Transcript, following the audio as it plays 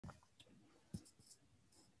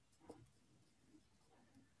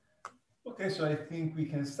Okay, so I think we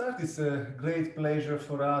can start. It's a great pleasure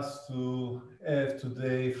for us to have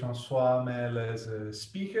today François Hamel as a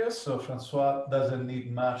speaker. So François doesn't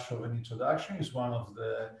need much of an introduction. He's one of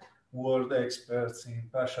the world experts in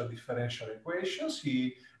partial differential equations.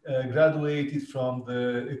 He graduated from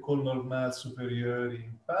the École Normale Supérieure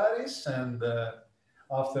in Paris, and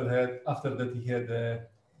after that he had a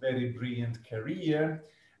very brilliant career.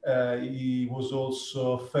 He was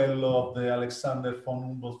also fellow of the Alexander von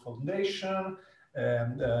Humboldt Foundation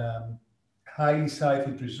and highly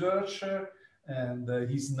cited researcher. And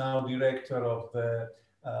he's now director of the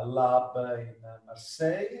lab in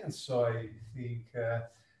Marseille. And so I think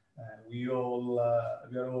we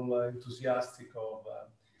are all enthusiastic of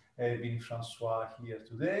having François here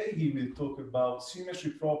today. He will talk about symmetry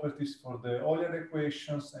properties for the Euler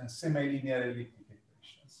equations and semilinear elliptic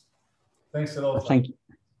equations. Thanks a lot.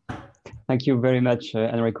 Thank you very much,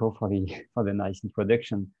 Enrico, for the nice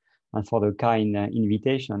introduction and for the kind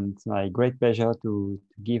invitation. It's my great pleasure to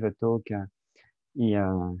give a talk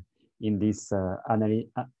in this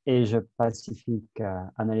Asia Pacific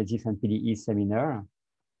Analysis and PDE seminar.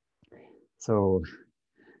 So,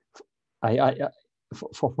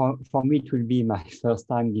 for me, it will be my first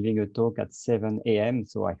time giving a talk at 7 a.m.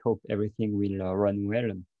 So I hope everything will run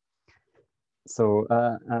well. So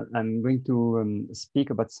I'm going to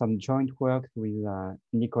speak about some joint work with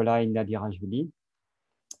Nikolai Nadirashvili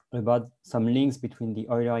about some links between the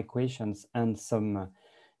Euler equations and some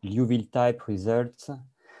Liouville type results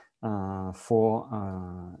for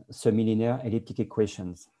semilinear elliptic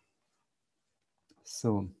equations.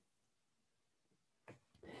 So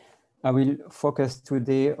I will focus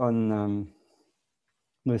today on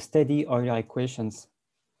the steady Euler equations.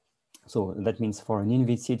 So that means for an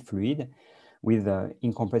inviscid fluid with the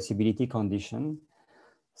incompressibility condition.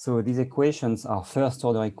 So these equations are first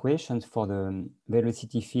order equations for the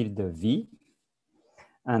velocity field V,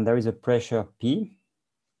 and there is a pressure P.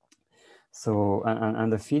 So,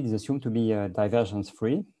 and the field is assumed to be divergence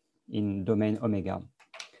free in domain omega.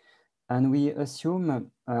 And we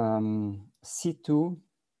assume C2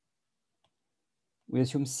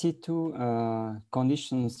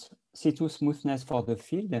 conditions, C2 smoothness for the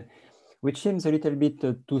field, which seems a little bit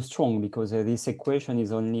too strong because this equation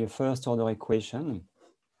is only a first order equation.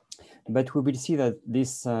 But we will see that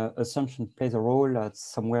this assumption plays a role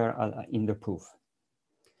somewhere in the proof.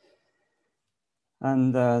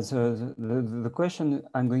 And so the question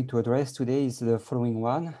I'm going to address today is the following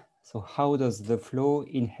one. So how does the flow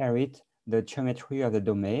inherit the geometry of the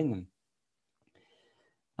domain?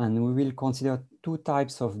 And we will consider two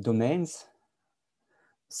types of domains.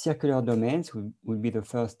 Circular domains will be the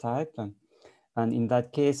first type. And in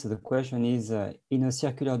that case, the question is, in a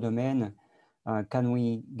circular domain, can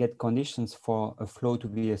we get conditions for a flow to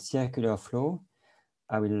be a circular flow?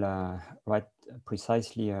 I will write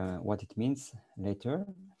precisely what it means later.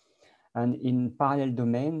 And in parallel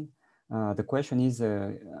domain, the question is,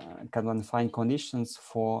 can one find conditions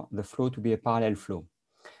for the flow to be a parallel flow?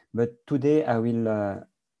 But today I will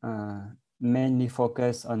mainly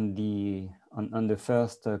focus on the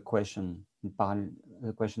first question,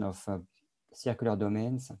 the question of circular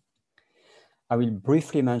domains. I will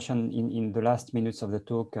briefly mention in the last minutes of the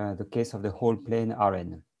talk the case of the whole plane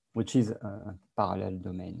Rn, which is a parallel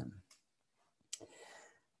domain.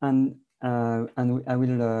 And I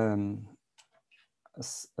will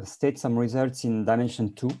state some results in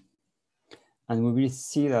dimension 2. And we will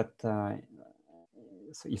see that,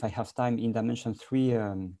 so if I have time, in dimension 3,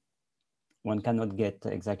 one cannot get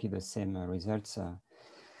exactly the same results.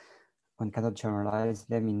 One cannot generalize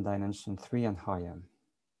them in dimension 3 and higher.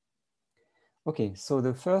 Okay, so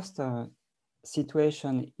the first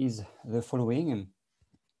situation is the following.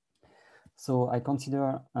 So I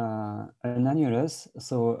consider an annulus,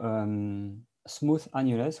 so smooth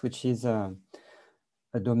annulus, which is a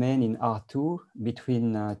domain in R2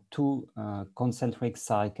 between two concentric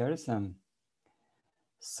cycles.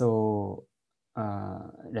 So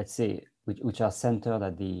let's say which are centered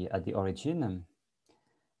at the origin,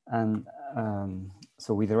 and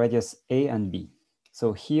so with the radius A and B.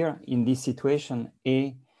 So here in this situation,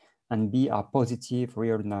 A and B are positive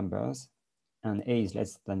real numbers, and A is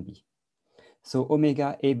less than B. So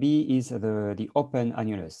omega AB is the open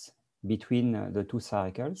annulus between the two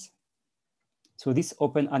cycles. So this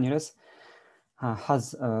open annulus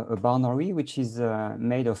has a boundary which is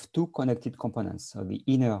made of two connected components, so the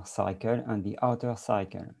inner cycle and the outer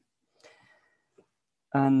cycle.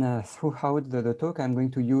 And throughout the talk, I'm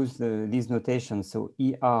going to use these notations. So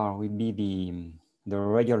ER will be the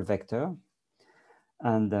radial vector,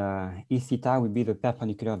 and E theta will be the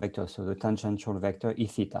perpendicular vector, so the tangential vector E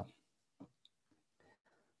theta.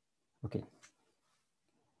 Okay.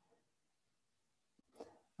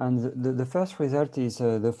 And the first result is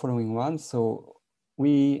the following one. So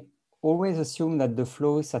we always assume that the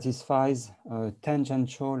flow satisfies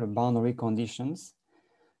tangential boundary conditions.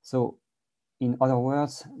 So in other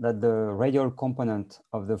words, that the radial component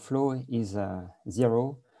of the flow is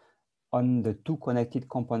 0 on the two connected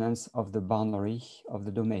components of the boundary of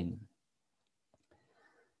the domain.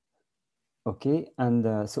 Okay,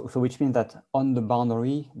 and so which means that on the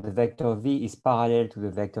boundary, the vector v is parallel to the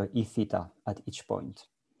vector e theta at each point.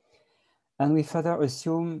 And we further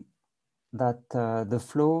assume that the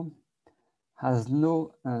flow has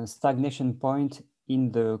no stagnation point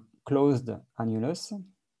in the closed annulus.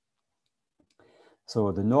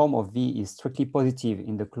 So the norm of v is strictly positive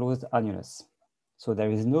in the closed annulus. So there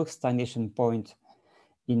is no stagnation point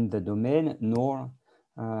in the domain nor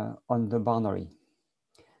on the boundary.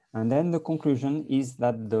 And then the conclusion is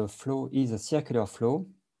that the flow is a circular flow,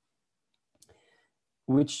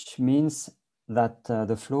 which means that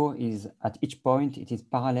the flow is at each point, it is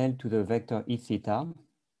parallel to the vector e theta.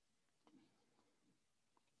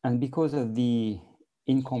 And because of the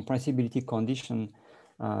incompressibility condition,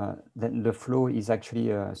 then the flow is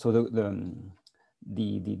actually, so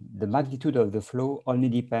the magnitude of the flow only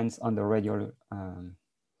depends on the radial,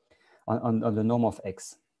 on the norm of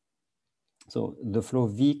x. So the flow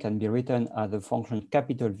v can be written as the function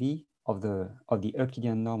capital V of the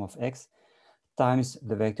Euclidean norm of x times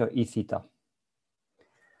the vector e theta.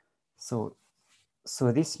 So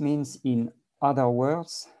this means, in other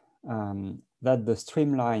words, that the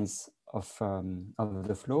streamlines of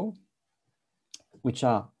the flow, which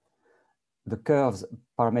are the curves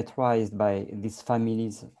parameterized by this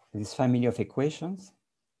family of equations.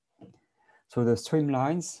 So the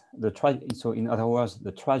streamlines, so in other words,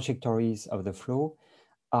 the trajectories of the flow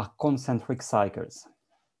are concentric cycles.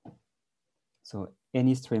 So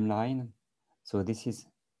any streamline, so this is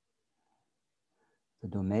the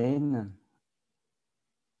domain,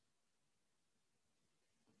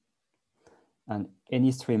 and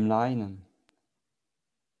any streamline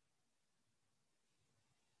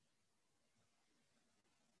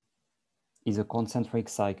is a concentric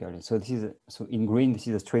cycle. So this is, so in green, this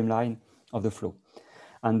is a streamline of the flow.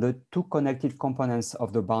 And the two connected components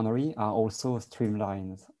of the boundary are also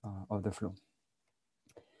streamlines of the flow.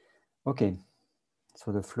 Okay,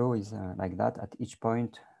 so the flow is like that. At each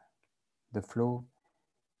point, the flow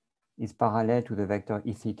is parallel to the vector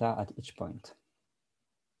e theta at each point.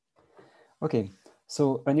 Okay,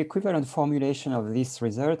 so an equivalent formulation of this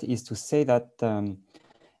result is to say that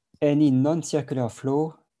any non-circular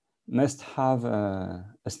flow must have a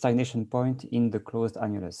stagnation point in the closed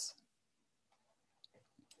annulus.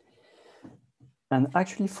 And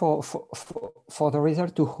actually, for the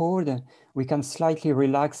result to hold, we can slightly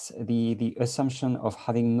relax the assumption of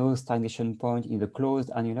having no stagnation point in the closed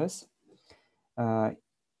annulus.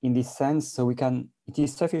 In this sense, so it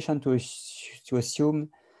is sufficient to assume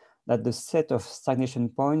that the set of stagnation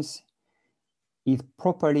points is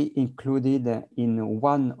properly included in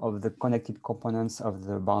one of the connected components of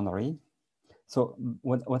the boundary. So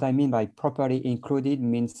what I mean by properly included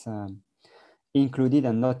means included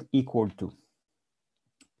and not equal to.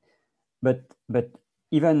 But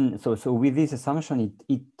even so with this assumption,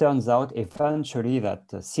 it turns out eventually that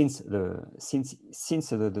since the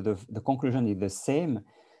conclusion is the same,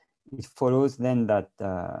 it follows then that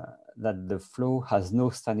that the flow has no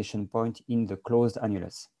stagnation point in the closed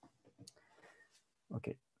annulus.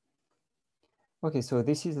 Okay, so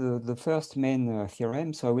this is the first main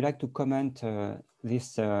theorem. So I would like to comment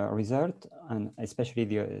this result, and especially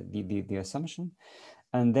the assumption,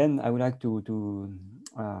 and then I would like to do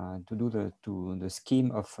the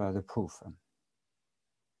scheme of the proof.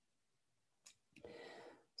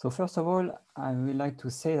 So first of all, I would like to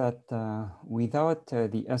say that without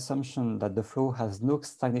the assumption that the flow has no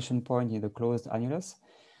stagnation point in the closed annulus,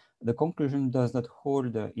 the conclusion does not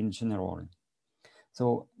hold in general.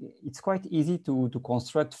 So it's quite easy to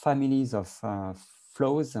construct families of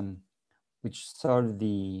flows which solve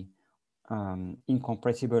the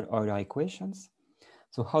incompressible Euler equations.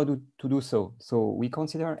 So how to do so? So we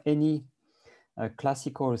consider any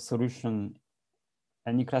classical solution,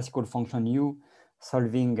 any classical function u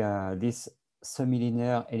solving this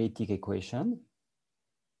semilinear elliptic equation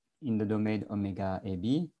in the domain omega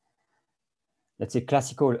AB. Let's say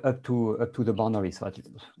classical up to the boundary, so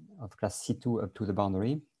of class C2 up to the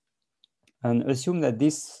boundary, and assume that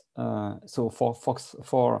this so for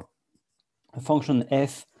a function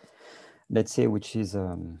f, let's say, which is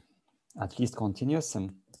at least continuous,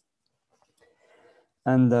 and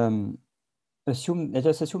let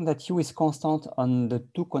us assume that U is constant on the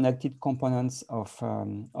two connected components of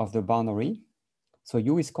the boundary. So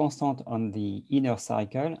U is constant on the inner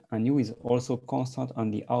cycle, and U is also constant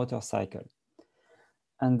on the outer cycle.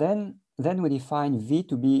 And then we define V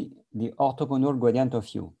to be the orthogonal gradient of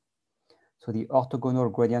U. So the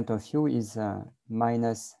orthogonal gradient of U is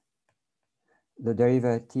minus the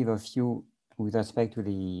derivative of U with respect to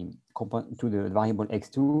the variable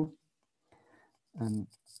x2, and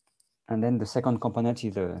then the second component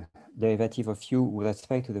is the derivative of U with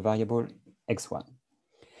respect to the variable x1.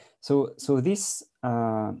 So this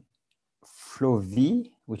flow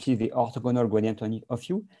V, which is the orthogonal gradient of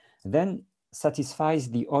U, then satisfies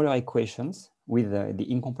the Euler equations with the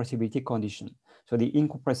incompressibility condition. So the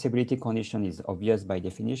incompressibility condition is obvious by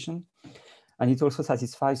definition, and it also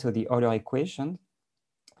satisfies the Euler equation,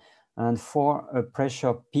 and for a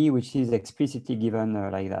pressure P, which is explicitly given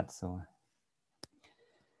like that. So,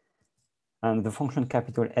 and the function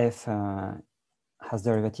capital F has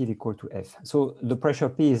derivative equal to F. So the pressure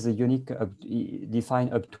P is a unique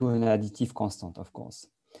defined up to an additive constant, of course.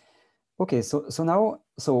 Okay, so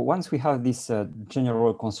once we have this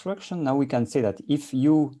general construction, now we can say that if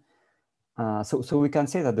U, so we can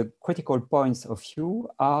say that the critical points of U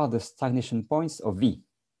are the stagnation points of V.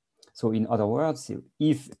 So in other words,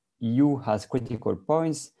 if U has critical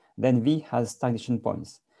points, then V has stagnation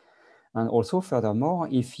points. And also furthermore,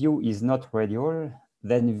 if U is not radial,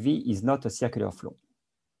 then V is not a circular flow.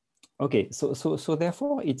 Okay, so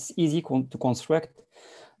therefore it's easy to construct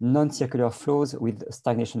non-circular flows with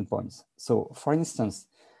stagnation points. So for instance,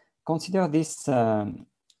 consider this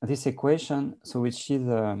this equation, so which is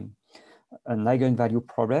an eigenvalue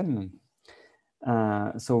problem.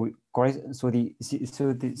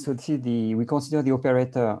 We consider the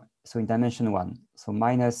operator in dimension 1, so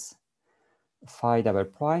minus phi double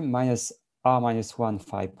prime minus r minus 1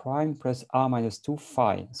 phi prime plus r minus 2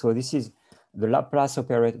 phi. So this is the Laplace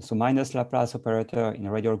operator, so minus Laplace operator in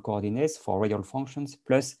radial coordinates for radial functions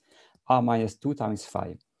plus r minus 2 times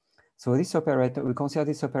phi. So this operator, we consider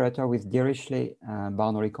this operator with Dirichlet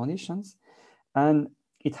boundary conditions, and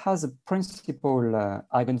it has a principal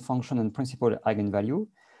eigenfunction and principal eigenvalue.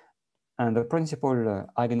 And the principal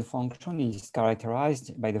eigenfunction is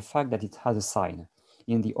characterized by the fact that it has a sign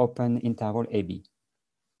in the open interval AB.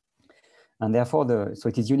 And therefore, so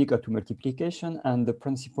it is unique up to multiplication, and the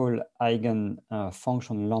principal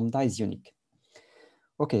eigenfunction lambda is unique.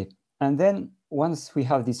 Okay, and then once we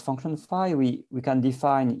have this function phi, we can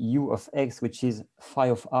define U of x, which is phi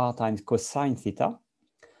of r times cosine theta.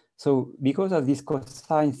 So because of this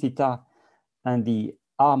cosine theta and the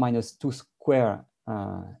r minus 2 square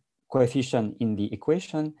coefficient in the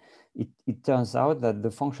equation, it turns out that the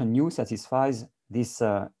function U satisfies this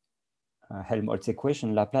Helmholtz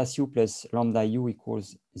equation, Laplace U plus lambda U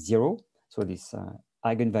equals 0. So this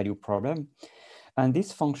eigenvalue problem. And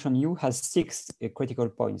this function U has 6 critical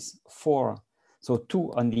points, 4. So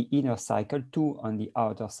 2 on the inner cycle, 2 on the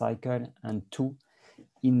outer cycle, and 2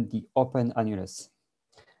 in the open annulus.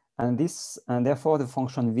 And therefore the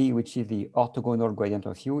function V, which is the orthogonal gradient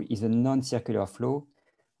of U, is a non-circular flow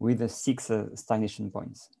with 6 stagnation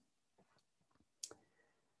points.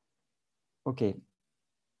 Okay.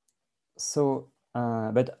 So,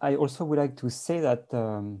 but I also would like to say that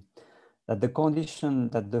that the condition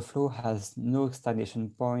that the flow has no stagnation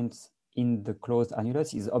points in the closed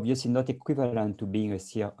annulus is obviously not equivalent to being a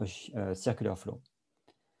circular flow.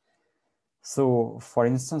 So, for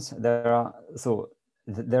instance, there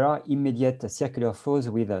are immediate circular flows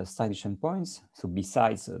with stagnation points. So,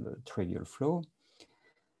 besides the trivial flow,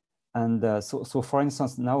 and so for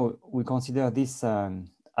instance, now we consider this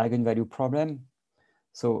eigenvalue problem.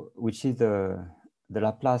 So, which is the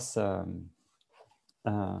Laplace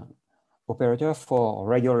operator for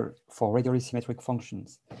radially symmetric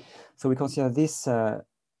functions. So we consider this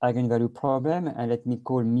eigenvalue problem, and let me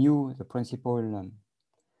call mu the principal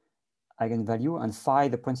eigenvalue and phi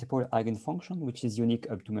the principal eigenfunction, which is unique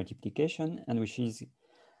up to multiplication and which is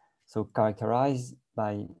so characterized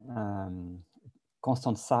by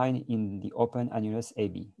constant sign in the open annulus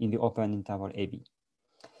AB, in the open interval AB.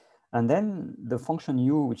 And then the function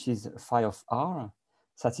U, which is phi of r,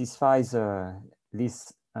 satisfies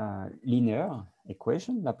this linear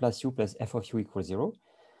equation, Laplace U plus f of U equals 0.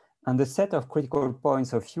 And the set of critical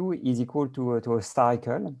points of U is equal to a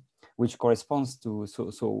cycle, which corresponds to,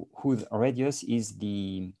 so whose radius is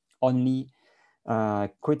the only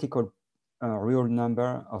critical real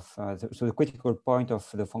number of, so the critical point of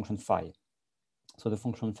the function phi. So the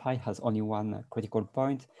function phi has only one critical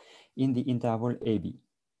point in the interval AB.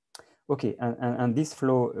 Okay, and this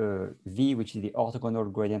flow V, which is the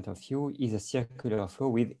orthogonal gradient of U, is a circular flow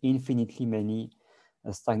with infinitely many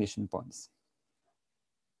stagnation points.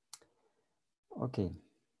 Okay.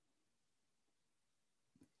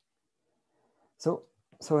 So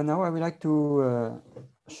now I would like to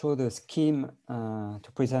show the scheme,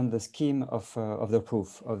 to present the scheme of the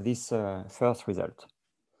proof of this first result.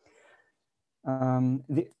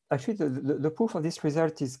 Actually, the proof of this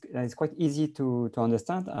result is quite easy to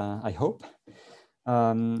understand, I hope.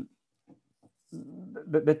 And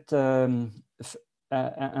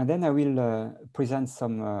then I will present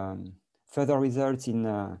some further results in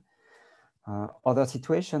other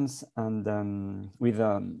situations and with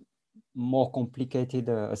more complicated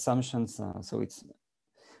assumptions. So it's,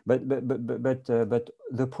 but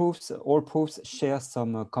the proofs, all proofs share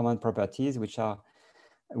some common properties, which I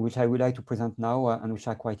would like to present now and which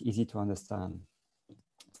are quite easy to understand.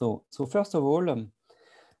 So first of all,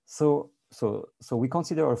 so we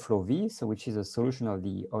consider a flow V, so which is a solution of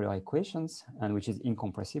the Euler equations and which is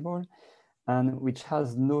incompressible and which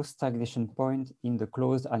has no stagnation point in the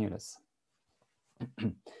closed annulus.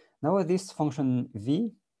 Now this function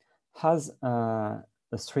V has a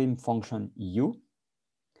stream function U.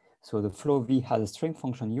 So the flow V has a stream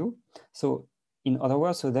function U. So in other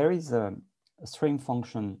words, so there is a stream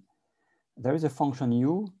function, there is a function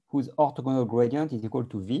U whose orthogonal gradient is equal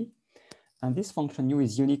to V. And this function U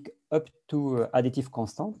is unique up to additive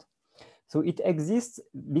constant. So it exists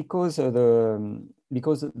because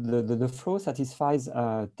the flow satisfies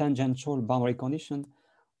a tangential boundary condition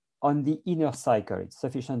on the inner cycle. It's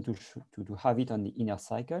sufficient to have it on the inner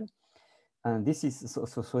cycle. And this is,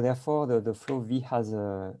 so therefore the flow V has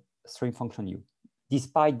a stream function U,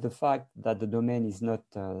 despite the fact that the domain is not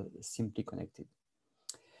simply connected.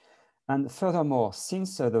 And furthermore,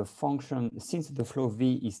 since the flow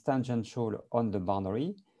V is tangential on the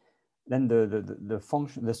boundary, then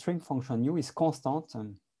the stream function U is constant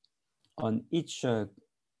on each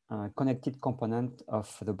connected component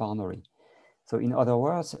of the boundary. So in other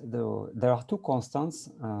words, there are two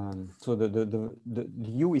constants. So the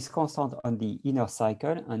U is constant on the inner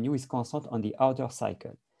cycle and U is constant on the outer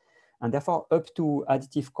cycle. And therefore, up to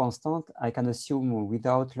additive constant, I can assume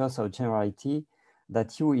without loss of generality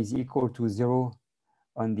that U is equal to 0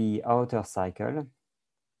 on the outer cycle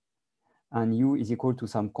and U is equal to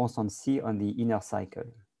some constant C on the inner cycle.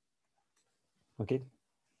 Okay.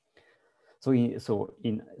 So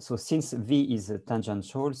since V is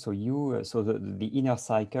tangential, so the inner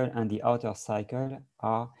cycle and the outer cycle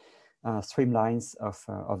are streamlines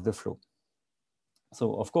of the flow.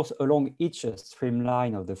 So of course, along each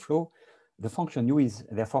streamline of the flow, the function U is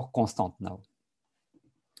therefore constant now.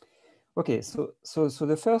 Okay, so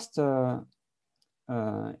the first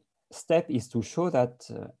step is to show that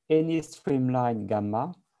any streamline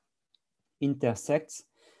gamma intersects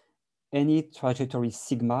any trajectory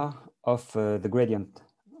sigma of the gradient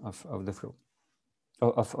of the flow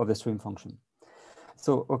of the stream function.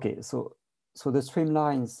 So okay, so the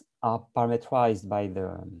streamlines are parameterized by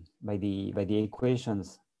the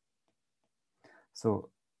equations. So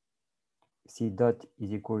C dot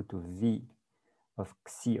is equal to V of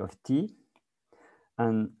C of t,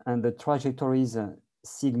 and the trajectories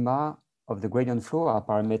sigma of the gradient flow are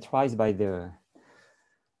parameterized by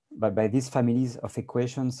these families of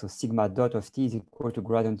equations. So sigma dot of t is equal to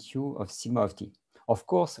gradient U of sigma of t. Of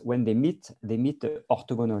course, when they meet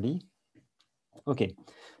orthogonally. Okay,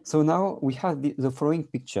 so now we have the following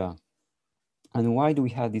picture. And why do we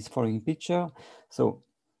have this following picture? So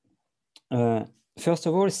first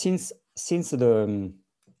of all, since the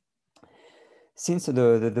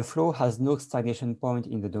flow has no stagnation point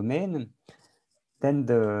in the domain, then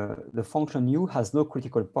the function U has no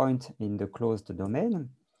critical point in the closed domain.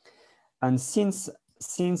 And since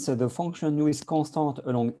the function U is constant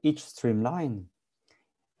along each streamline,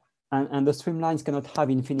 and the streamlines cannot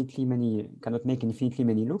make infinitely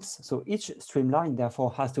many loops, so each streamline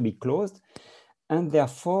therefore has to be closed, and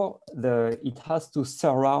therefore it has to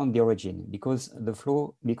surround the origin because the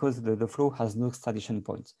flow has no stagnation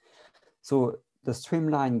points. So the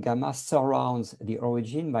streamline gamma surrounds the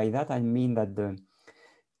origin. By that I mean that the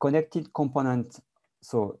connected component,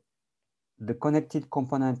 so the connected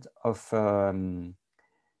component of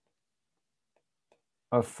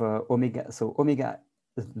omega, so omega,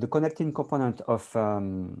 the connecting component of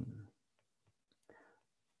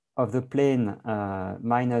the plane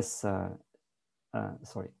minus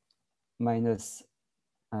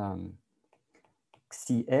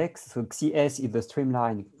Cx. So Cs is the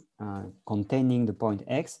streamline containing the point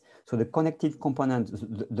X. So the connected component,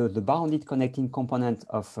 the bounded connecting component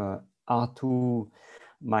of R2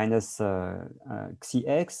 minus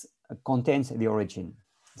Cx contains the origin.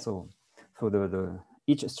 So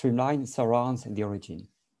each streamline surrounds the origin.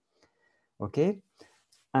 Okay,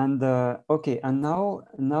 and okay, and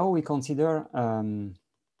now we consider.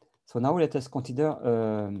 So now let us consider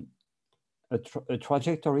a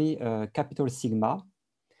trajectory capital sigma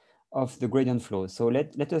of the gradient flow. So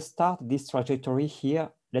let us start this trajectory here.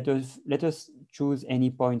 Let us choose any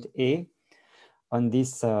point A on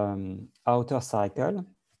this outer cycle,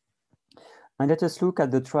 and let us look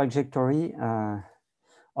at the trajectory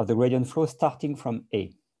of the gradient flow starting from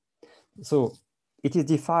A. So it is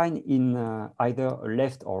defined in either a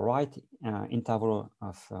left or right interval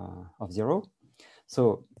of 0.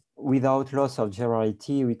 So without loss of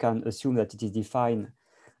generality, we can assume that it is defined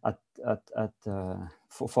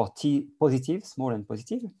for t positive, small and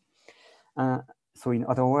positive. So in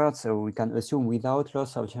other words, we can assume without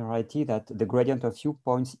loss of generality that the gradient of u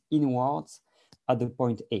points inwards at the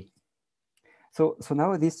point A. So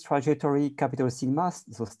now this trajectory capital sigma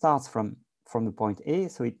starts from the point A,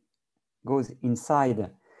 so it goes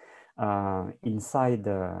inside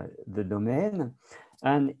the domain,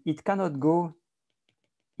 and it cannot go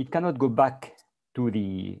back to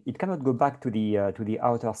the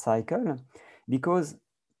outer cycle, because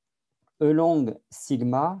along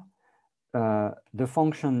sigma the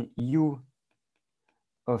function u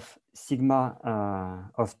of sigma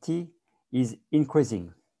of t is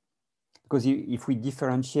increasing, because if we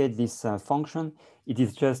differentiate this function, it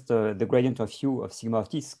is just the gradient of u of sigma of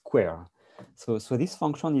t square. So this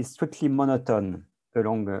function is strictly monotone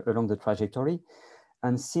along the trajectory,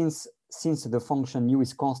 and since the function u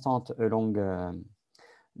is constant along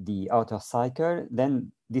the outer cycle,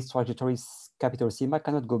 then this trajectory capital sigma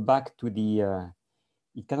cannot go back to the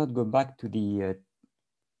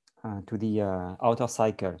outer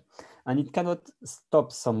cycle, and it cannot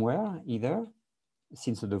stop somewhere either,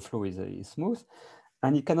 since the flow is smooth,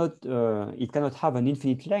 and it cannot have an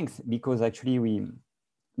infinite length, because actually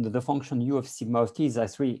the function u of sigma of t is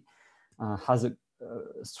actually has a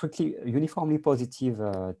strictly uniformly positive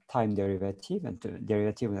time derivative and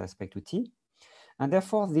derivative with respect to t, and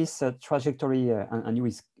therefore this trajectory and u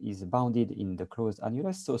is bounded in the closed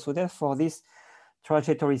annulus. So therefore this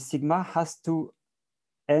trajectory sigma has to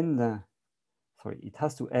end. It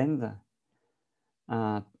has to end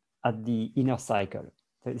at the inner cycle.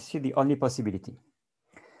 So this is the only possibility.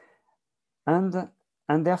 And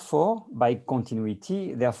therefore, by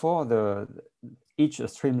continuity, therefore each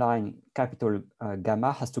streamline capital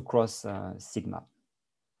gamma has to cross sigma.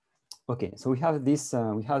 Okay, so we have this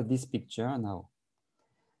picture now.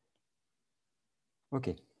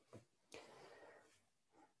 Okay.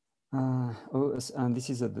 And this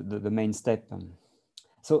is the main step.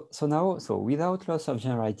 So now without loss of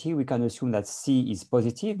generality, we can assume that C is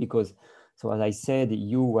positive, because, so as I said,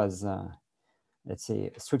 U was, let's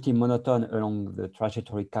say, strictly monotone along the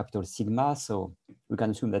trajectory capital sigma. So we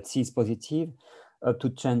can assume that C is positive up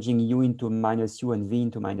to changing U into minus U and V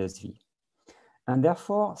into minus V. And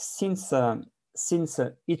therefore, since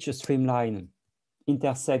each streamline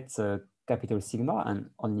intersects capital sigma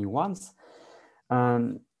and only once,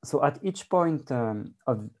 so at each point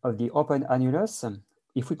of the open annulus,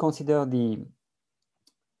 if we consider let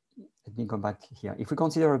me go back here. If we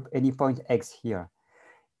consider any point X here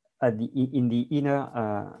in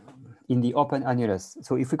the open annulus,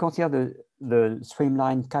 so if we consider the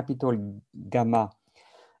streamline capital gamma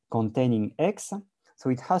containing X, so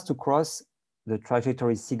it has to cross the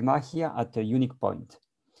trajectory sigma here at a unique point.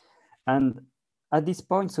 And at this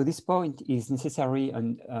point, so this point is necessary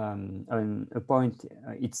it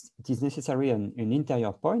is necessary an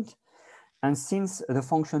interior point. And since the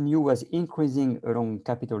function u was increasing along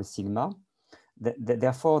capital sigma,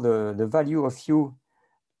 therefore the value of u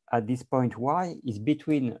at this point y is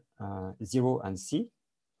between 0 and c,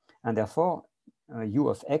 and therefore u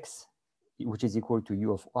of x, which is equal to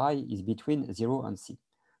u of y, is between 0 and c.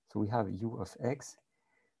 So we have u of x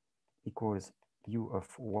equals u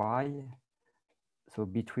of y, so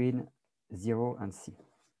between 0 and c.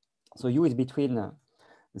 So u is between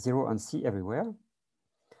 0 and c everywhere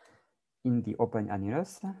in the open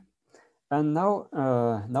annulus. And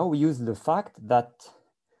now we use the fact that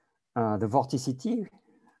the vorticity,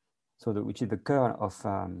 so which is the curl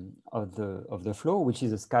of the flow, which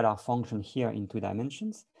is a scalar function here in 2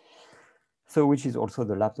 dimensions, so which is also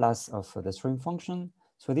the Laplace of the stream function.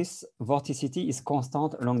 So this vorticity is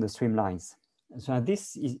constant along the streamlines. So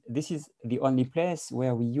this is the only place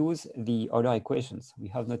where we use the Euler equations. We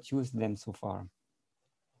have not used them so far.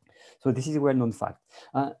 So this is a well-known fact.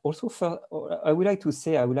 Also, I would like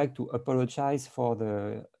to apologize for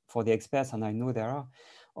the experts, and I know there are,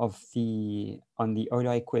 on the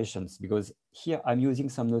Euler equations, because here I'm using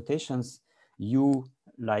some notations, U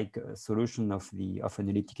like a solution of an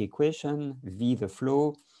elliptic equation, V the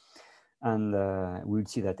flow, and we'll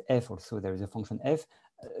see that F also, there is a function F.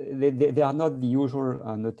 They are not the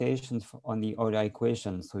usual notations on the Euler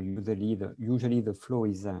equation. So usually the flow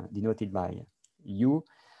is denoted by U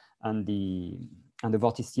and the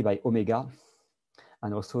vorticity by omega,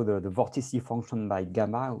 and also the vorticity function by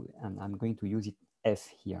gamma, and I'm going to use it F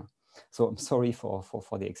here. So I'm sorry for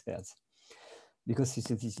the experts, because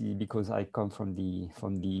because I come from the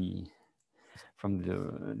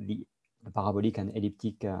parabolic and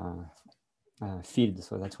elliptic field,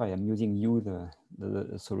 so that's why I'm using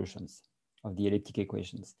the solutions of the elliptic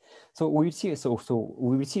equations. So we will see. So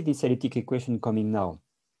we will see this elliptic equation coming now.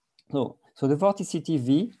 So the vorticity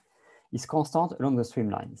V is constant along the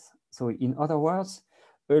streamlines. So in other words,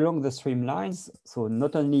 along the streamlines, so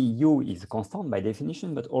not only U is constant by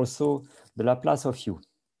definition, but also the Laplace of U.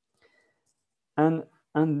 And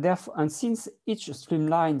since each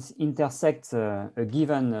streamline intersects a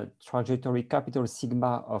given trajectory capital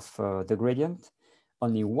sigma of the gradient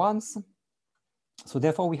only once, so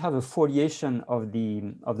therefore we have a foliation of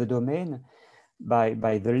the domain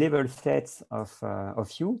by the level sets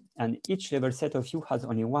of U, and each level set of U has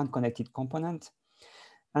only one connected component,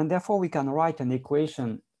 and therefore we can write an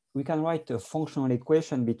equation. We can write a functional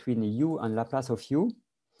equation between U and Laplace of U.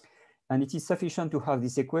 And it is sufficient to have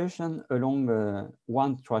this equation along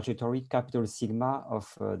one trajectory capital sigma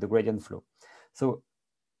of the gradient flow. So,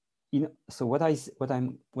 what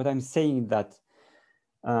I'm saying that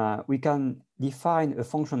we can define a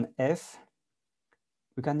function f.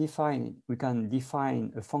 We can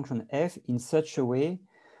define a function f in such a way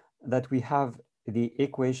that we have the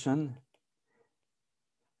equation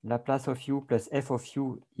Laplace of u plus f of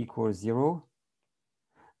u equals 0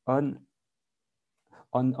 on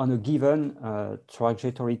a given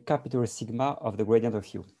trajectory capital sigma of the gradient of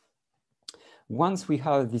u. Once we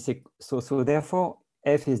have this, so therefore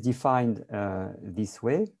f is defined this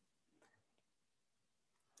way.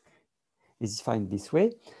 Is defined this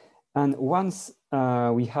way, and once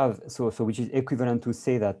we have which is equivalent to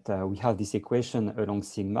say that we have this equation along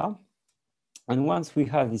sigma, and once we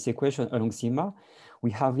have this equation along sigma, we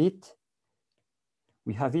have it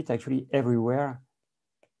actually everywhere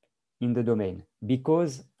in the domain,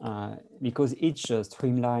 because each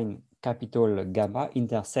streamline capital gamma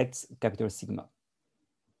intersects capital sigma,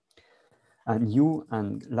 and u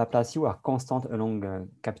and Laplace u are constant along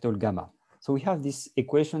capital gamma. So we have this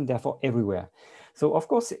equation therefore everywhere. So of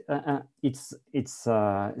course it's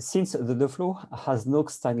since the flow has no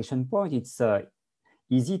stagnation point, it's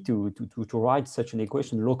easy to write such an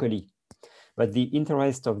equation locally. But the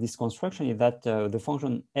interest of this construction is that the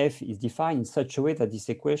function f is defined in such a way that this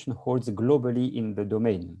equation holds globally in the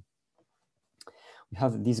domain. We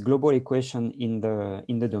have this global equation in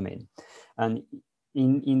the domain, and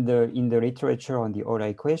in the literature on the Euler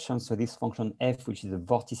equation, so this function f, which is a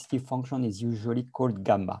vorticity function, is usually called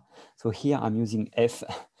gamma. So here I'm using f,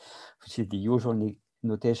 which is the usual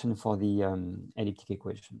notation for the elliptic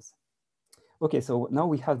equations. Okay, so now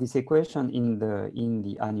we have this equation in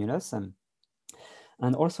the annulus.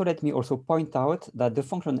 And also let me also point out that the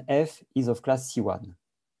function f is of class C1.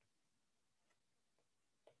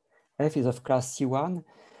 F is of class C1,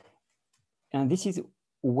 and this is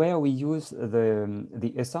where we use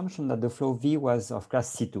the assumption that the flow V was of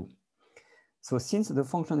class C2. So since the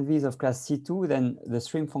function V is of class C2, then the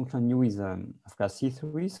stream function U is of class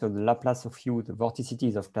C3. So the Laplace of U, the vorticity,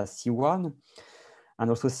 is of class C1. And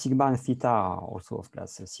also sigma and theta are also of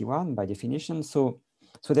class C1 by definition. So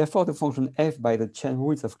therefore the function f by the chain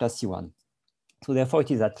rule is of class C1. So therefore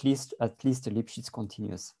it is at least Lipschitz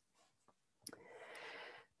continuous.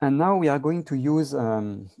 And now we are going to use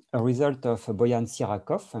a result of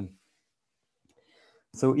Boyan-Sirakoff.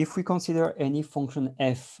 So if we consider any function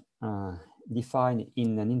f defined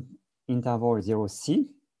in an interval 0c,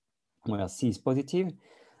 where c is positive,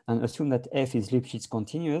 and assume that f is Lipschitz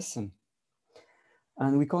continuous,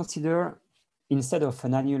 and we consider, instead of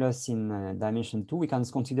an annulus in dimension 2, we can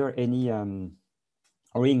consider any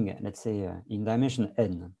ring, let's say in dimension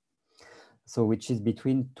n. So which is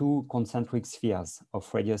between two concentric spheres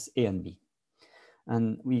of radius a and b.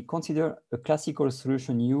 And we consider a classical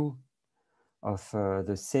solution U of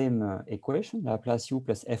the same equation, Laplace u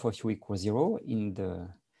plus f of u equals 0 in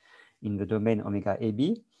the domain omega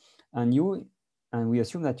ab. And we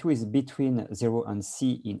assume that u is between 0 and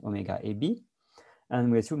c in omega ab.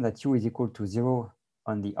 And we assume that u is equal to 0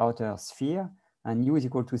 on the outer sphere and u is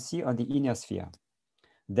equal to c on the inner sphere.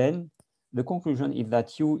 Then the conclusion is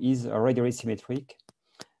that u is radially symmetric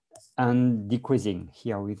and decreasing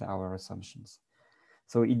here with our assumptions.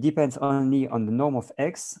 So it depends only on the norm of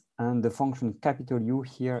X, and the function capital U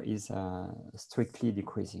here is strictly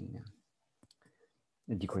decreasing.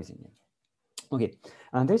 Okay,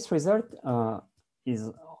 and this result is,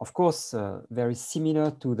 of course, very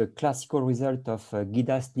similar to the classical result of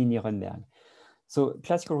Guidasny-Nirenberg. So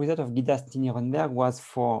classical result of Guidasny-Nirenberg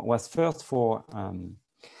was first for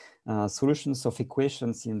solutions of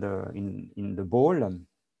equations in the ball,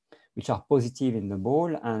 which are positive in the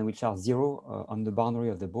ball and which are zero on the boundary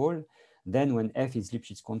of the ball. Then when F is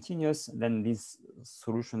Lipschitz continuous, then these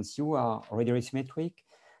solutions U are radially symmetric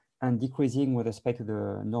and decreasing with respect to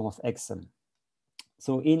the norm of X.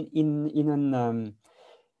 So in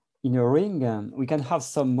a ring, we can have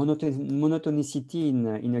some monotonicity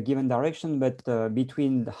in a given direction, but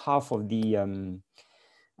between half of the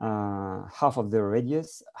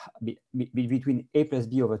radius between A plus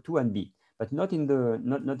B over 2 and B, but not in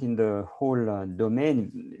the whole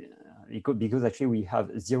domain, because actually we have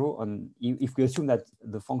zero on, if we assume that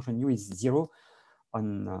the function U is zero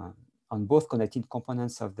on both connected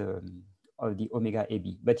components of the omega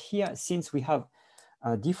AB. But here, since we have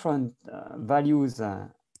different values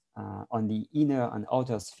on the inner and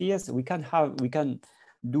outer spheres, we can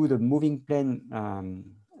do the moving plane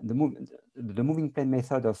the moving plane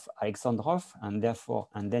method of Alexandrov,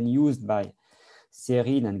 and then used by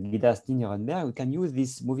Serine and Guidasny-Nirenberg. We can use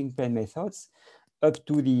these moving plane methods up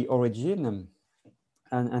to the origin,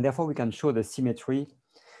 and therefore we can show the symmetry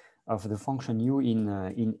of the function U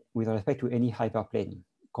with respect to any hyperplane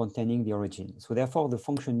containing the origin. So therefore the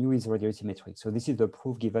function U is radially symmetric. So this is the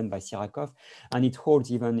proof given by Sirakov, and it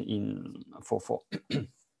holds even in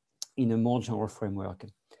a more general framework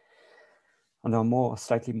under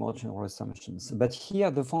slightly more general assumptions. But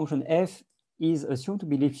here the function F is assumed to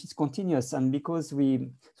be Lipschitz continuous, and because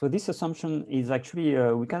so this assumption is actually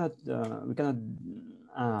we cannot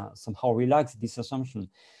somehow relax this assumption,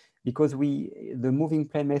 because the moving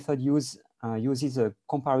plane method uses a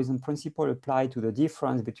comparison principle applied to the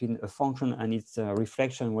difference between a function and its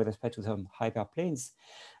reflection with respect to some hyperplanes,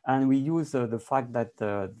 and we use the fact that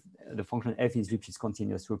the function F is Lipschitz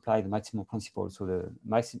continuous to apply the maximum principle. So the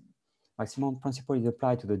maximum principle is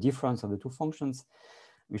applied to the difference of the two functions,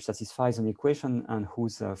 which satisfies an equation and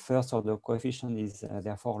whose first order coefficient is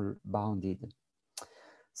therefore bounded.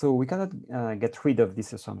 So we cannot get rid of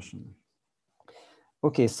this assumption.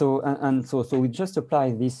 Okay, so we just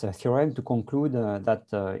apply this theorem to conclude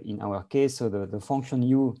that in our case, so the function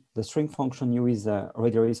U, the string function U is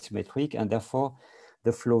radially symmetric, and therefore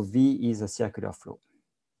the flow V is a circular flow.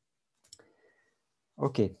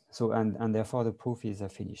 Okay, so and therefore the proof is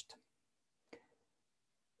finished.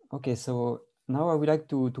 Okay, so now I would like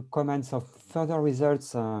to comment some further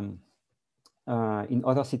results in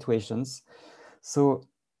other situations. So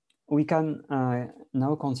we can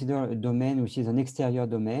now consider a domain which is an exterior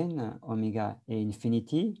domain, omega A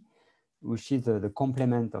infinity, which is the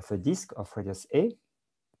complement of a disk of radius A.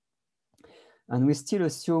 And we still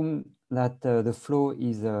assume that the flow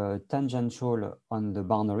is tangential on the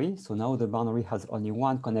boundary. So now the boundary has only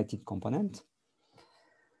one connected component.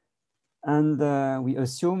 And we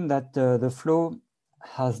assume that the flow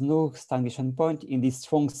has no stagnation point in this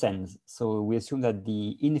strong sense. So we assume that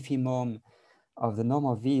the infimum of the norm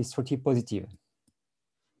of V is strictly positive.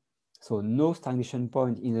 So no stagnation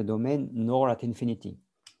point in the domain, nor at infinity,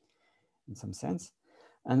 in some sense.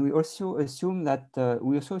 And we also assume that a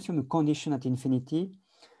condition at infinity,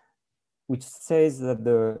 which says that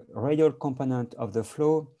the radial component of the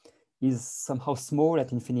flow is somehow small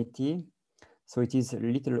at infinity. So it is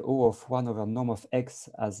little o of 1 over norm of X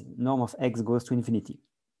as norm of X goes to infinity.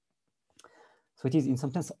 So it is in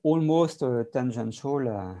some sense almost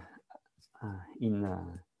tangential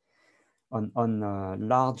on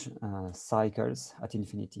large cycles at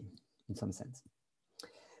infinity in some sense.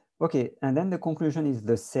 Okay, and then the conclusion is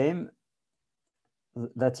the same.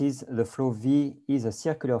 That is, the flow V is a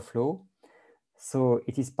circular flow. So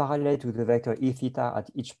it is parallel to the vector E theta at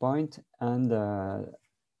each point, and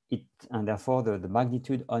therefore the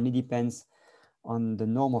magnitude only depends on the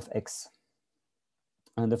norm of X.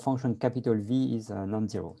 And the function capital V is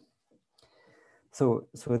non-zero. So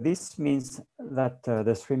this means that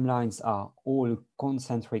the streamlines are all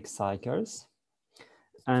concentric cycles,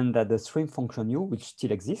 and that the stream function U, which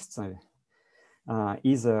still exists,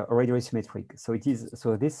 is radially symmetric. So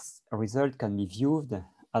this result can be viewed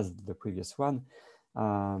as the previous one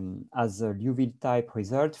as a Liouville type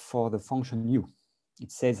result for the function U.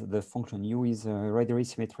 It says the function U is radially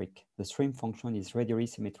symmetric. The stream function is radially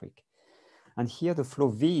symmetric. And here the flow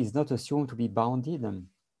V is not assumed to be bounded.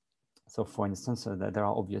 So for instance, there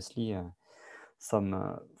are obviously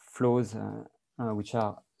flows which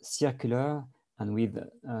are circular and with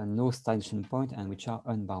no stagnation point and which are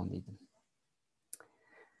unbounded.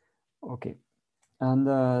 Okay, and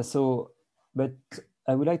but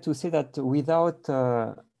I would like to say that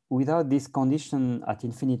without this condition at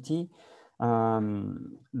infinity,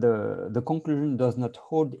 the conclusion does not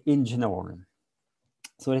hold in general.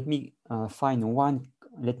 So let me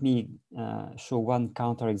show one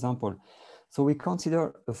counterexample. So we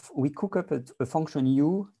cook up a function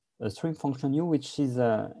u, a string function u, which is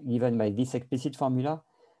given by this explicit formula.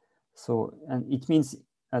 So, and it means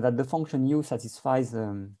that the function u satisfies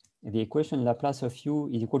the equation Laplace of u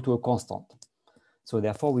is equal to a constant. So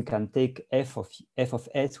therefore we can take f of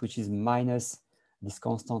s, which is minus this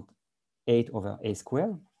constant 8 over a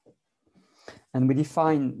squared. And we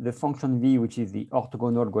define the function v, which is the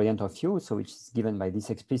orthogonal gradient of u, so which is given by this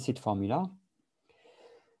explicit formula.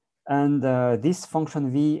 And this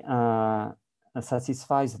function v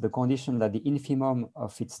satisfies the condition that the infimum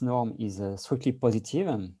of its norm is strictly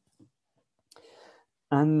positive.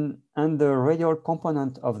 And the radial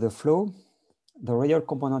component of the flow,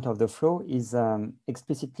 is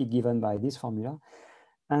explicitly given by this formula.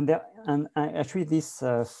 And actually this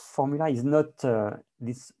formula is not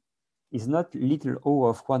little o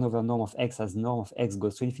of 1 over norm of x, as norm of x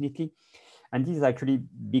goes to infinity. And this is actually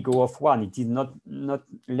big O of 1. It is not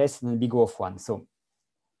less than big O of 1. So,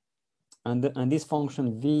 and this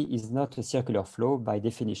function v is not a circular flow by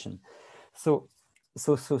definition. So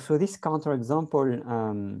this counterexample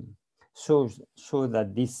shows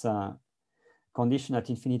that this condition at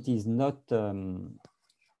infinity is not.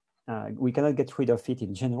 We cannot get rid of it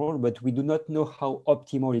in general, but we do not know how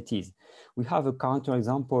optimal it is. We have a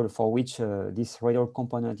counterexample for which this radial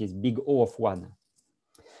component is big O of 1.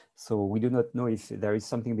 So we do not know if there is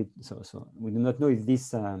something. So we do not know if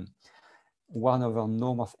this 1 over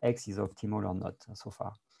norm of x is optimal or not so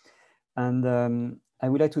far. And I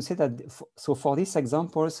would like to say that so for these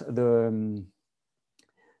examples, the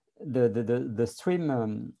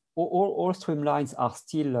stream all streamlines are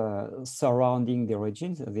still surrounding the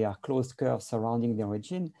origin. They are closed curves surrounding the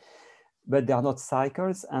origin, but they are not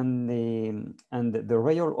cycles. And the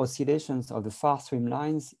radial oscillations of the far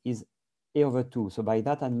streamlines is a over 2. So by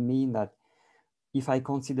that I mean that if I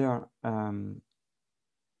consider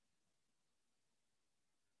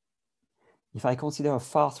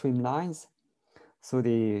far streamlines, so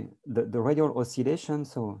the radial oscillation,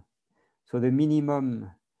 so the minimum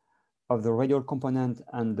of the radial component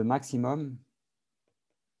and the maximum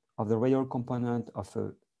of the radial component of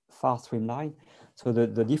a far streamline. So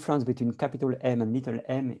the difference between capital M and little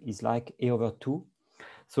m is like a over 2.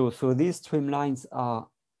 So these streamlines are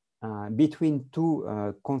between two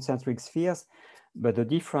concentric spheres, but the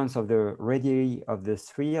difference of the radii of the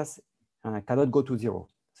spheres cannot go to 0.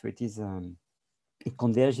 So it is it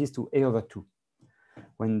converges to a over 2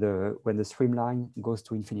 when the streamline goes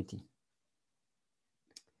to infinity.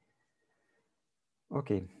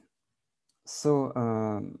 Okay, so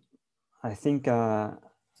I think I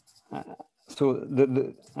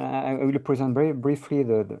will present very briefly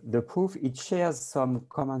the proof. It shares some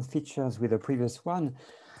common features with the previous one.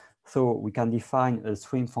 So we can define a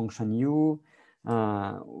stream function u.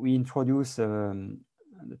 We introduce the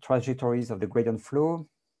trajectories of the gradient flow,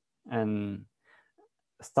 and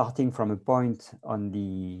starting from a point on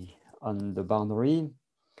the boundary.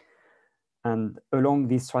 And along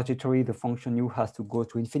this trajectory, the function u has to go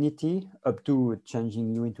to infinity up to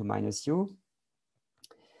changing u into minus u.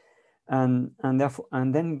 And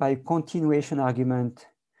then by continuation argument,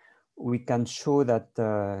 we can show that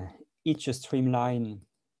each streamline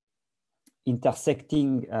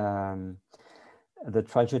intersecting the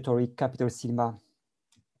trajectory capital sigma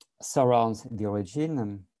surrounds the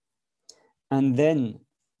origin, and then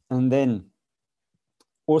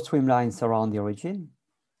all streamlines surround the origin,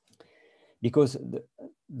 because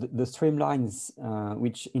the streamlines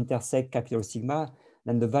which intersect capital sigma,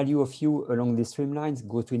 then the value of u along these streamlines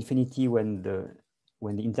goes to infinity when the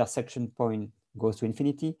intersection point goes to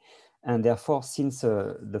infinity. And therefore, since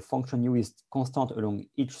the function u is constant along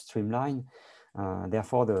each streamline,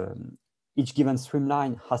 therefore each given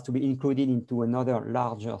streamline has to be included into another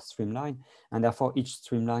larger streamline, and therefore each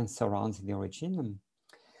streamline surrounds the origin.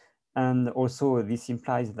 And also this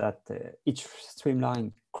implies that each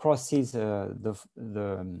streamline crosses the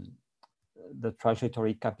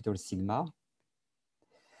trajectory capital sigma,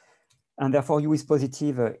 and therefore u is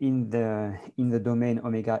positive in the domain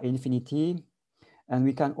omega infinity. And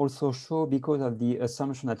we can also show, because of the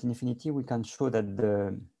assumption at infinity, we can show that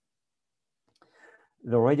the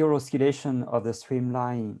radial oscillation of the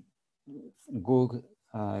streamline goes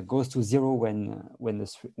goes to 0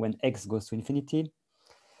 when x goes to infinity.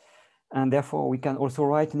 And therefore, we can also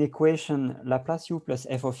write an equation Laplace u plus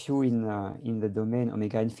f of u in the domain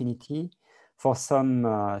omega infinity for some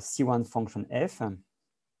C1 function f.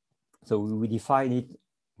 So we define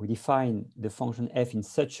the function f in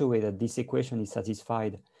such a way that this equation is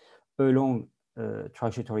satisfied along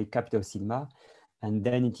trajectory capital sigma, and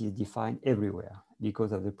then it is defined everywhere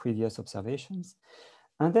because of the previous observations.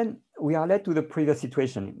 And then we are led to the previous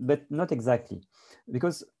situation, but not exactly,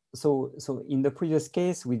 because so in the previous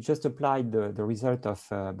case, we just applied the result of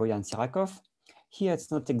Boyan-Sirakov. Here,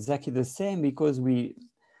 it's not exactly the same because we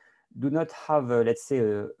do not have, let's say,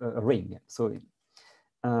 a ring. So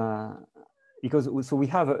so we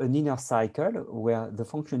have an inner cycle where the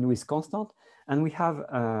function u is constant, and we have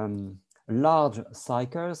large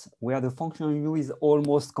cycles where the function u is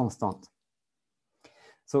almost constant.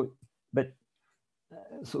 So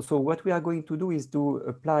what we are going to do is to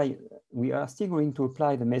apply, we are still going to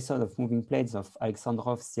apply the method of moving planes of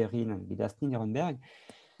Alexandrov, Serine, and Bidasny-Nierenberg,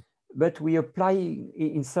 but we apply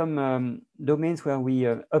in some domains where we,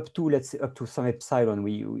 up to some epsilon,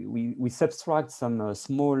 we subtract some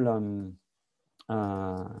small,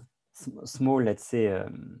 let's say,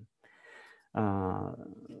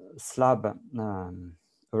 slab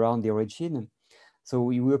around the origin. So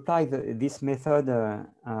we will apply this method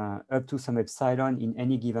up to some epsilon in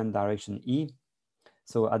any given direction E.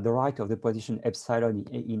 So at the right of the position epsilon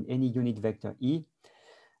in any unit vector E.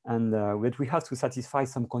 And but we have to satisfy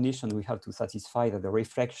some condition. We have to satisfy that the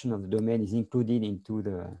reflection of the domain is included into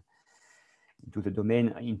the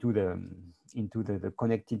domain, into the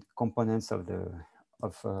connected components of the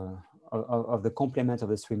complement of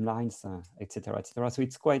the streamlines, etc., etc. So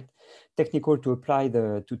it's quite technical to apply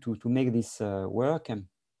to make this work,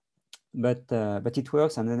 but it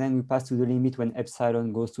works. And then we pass to the limit when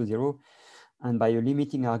epsilon goes to 0, and by a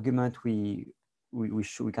limiting argument, we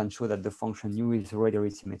can show that the function u is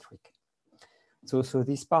Rayleigh symmetric. So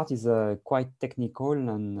this part is quite technical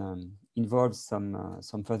and involves some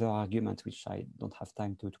further arguments which I don't have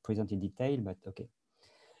time to present in detail, but okay.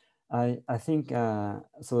 I think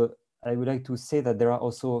so. I would like to say that there are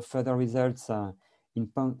also further results in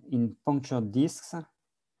punctured disks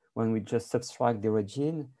when we just subtract the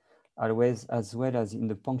origin, as well as in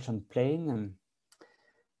the punctured plane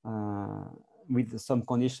with some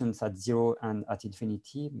conditions at 0 and at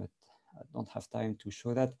infinity, but I don't have time to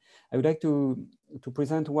show that. I would like to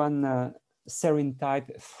present one serine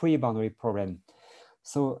type free boundary problem.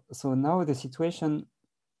 So now the situation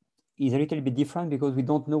is a little bit different because we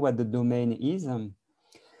don't know what the domain is.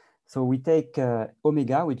 So we take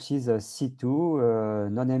omega, which is a C2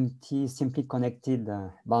 non-empty, simply connected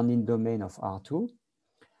bounding domain of R2.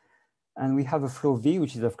 And we have a flow V,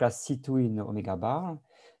 which is of class C2 in omega bar,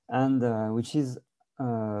 and which is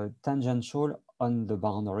tangential on the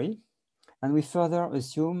boundary. And we further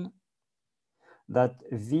assume that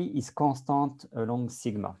V is constant along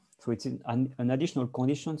sigma. So it's an additional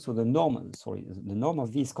condition. So the norm of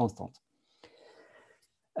V is constant.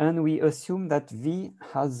 And we assume that V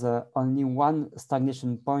has only one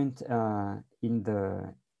stagnation point in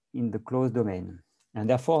the closed domain. And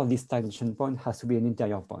therefore, this stagnation point has to be an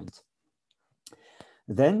interior point.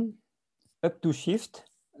 Then, up to shift,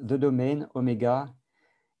 the domain omega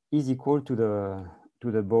is equal to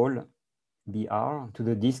the ball BR, to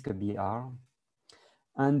the disk BR.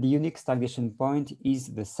 And the unique stagnation point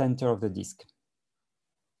is the center of the disk.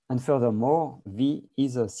 And furthermore, V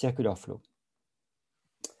is a circular flow.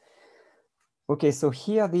 Okay, so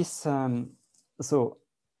here this, so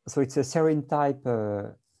it's a serine type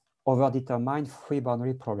overdetermined free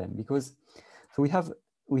boundary problem because so we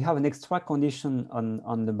have an extra condition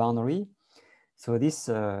on the boundary. So this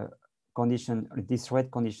condition, this red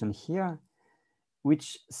condition here,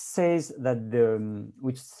 which says that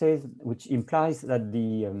which implies that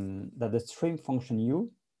the stream function u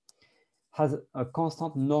has a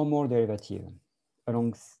constant normal derivative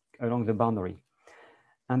along the boundary.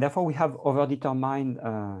 And therefore, we have overdetermined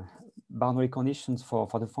boundary conditions for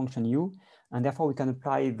the function u, and therefore we can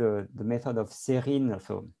apply the method of serine,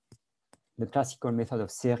 so the classical method of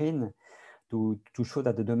serine, to show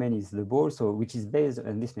that the domain is the ball. So which is based,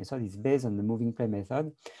 and this method is based on the moving plane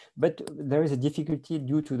method. But there is a difficulty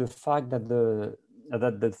due to the fact that the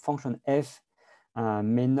function f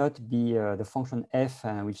may not be the function f,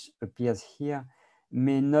 which appears here,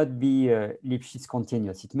 may not be Lipschitz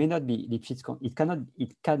continuous. It may not be Lipschitz. It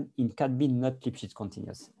can be not Lipschitz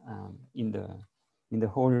continuous in the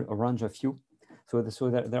whole range of u. So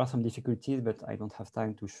there are some difficulties, but I don't have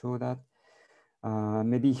time to show that.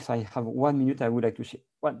 Maybe if I have 1 minute, I would like to show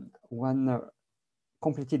one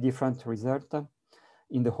completely different result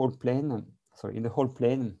in the whole plane. Sorry, in the whole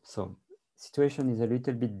plane. So situation is a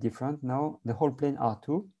little bit different now. The whole plane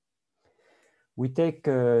R2. We take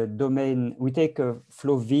a domain. We take a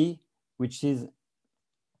flow V, which is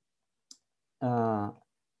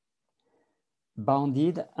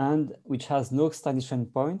bounded and which has no stagnation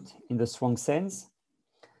point in the strong sense.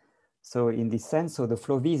 So in this sense, so the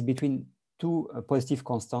flow V is between two positive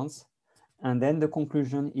constants. And then the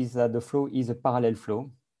conclusion is that the flow is a parallel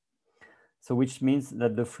flow. So which means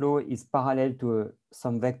that the flow is parallel to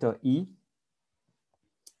some vector E.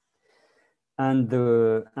 And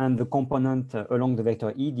the component along the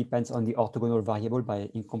vector E depends on the orthogonal variable by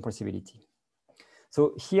incompressibility.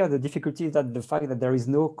 So here the difficulty is that the fact that there is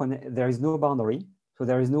no boundary, so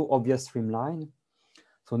there is no obvious streamline,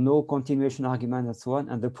 so no continuation argument and so on,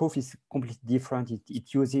 and the proof is completely different.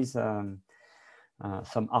 It uses some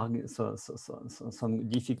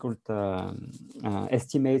difficult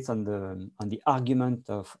estimates on the argument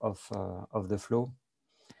of the flow,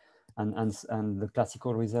 and the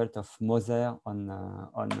classical result of Moser on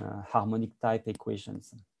harmonic type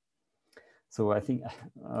equations. So I think,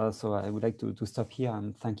 so I would like to stop here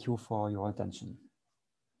and thank you for your attention.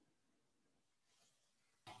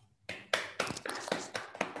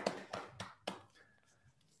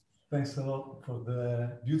 Thanks a lot for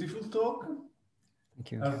the beautiful talk.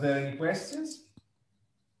 Thank you. Are there any questions?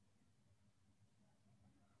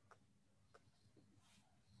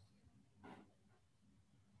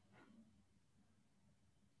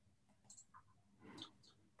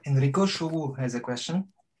 Enrico Shubu has a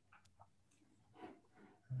question.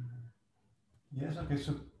 Yes, okay,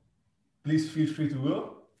 so please feel free to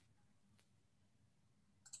go.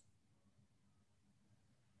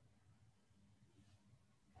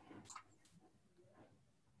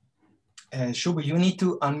 Shubu, you need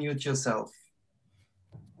to unmute yourself.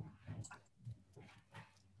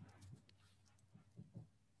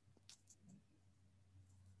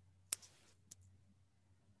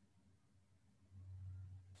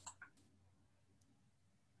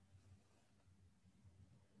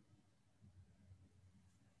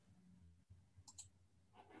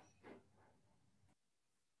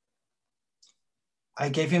 I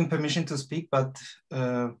gave him permission to speak, but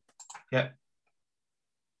yeah.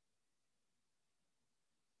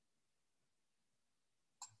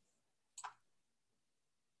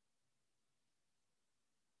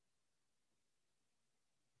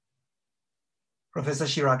 Professor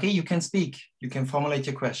Shiraki, you can speak. You can formulate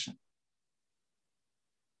your question.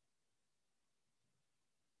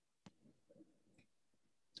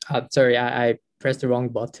 Sorry, I pressed the wrong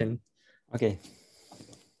button. Okay.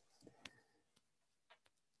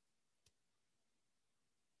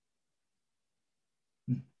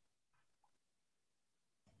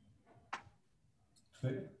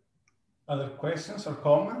 Other questions or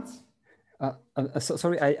comments?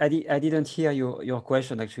 Sorry, I didn't hear your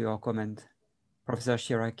question, actually, or comment, Professor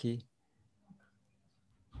Shiraki.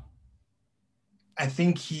 I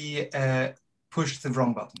think he pushed the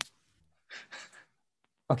wrong button.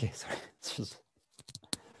 Okay, sorry.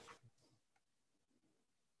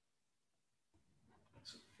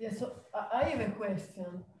 Yeah, so I have a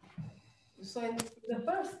question. So in the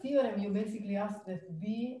first theorem, you basically asked that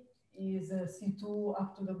V is C2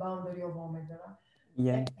 up to the boundary of omega.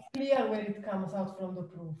 Yeah. It's clear where it comes out from the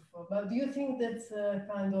proof. But do you think that's a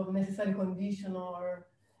kind of necessary condition, or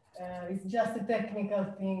it's just a technical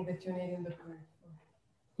thing that you need in the proof?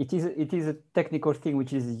 It is a technical thing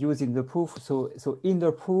which is used in the proof. So in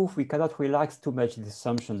the proof, we cannot relax too much the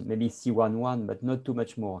assumption, maybe C11, but not too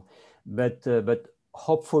much more. But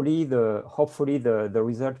hopefully the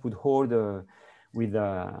result would hold with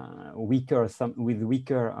weaker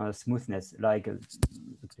smoothness, like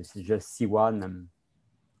this is just C1,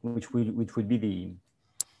 which would be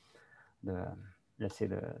the let's say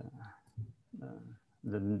the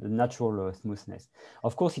natural smoothness.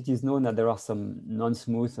 Of course, it is known that there are some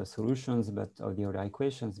non-smooth solutions, of the Euler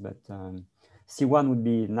equations. But C1 would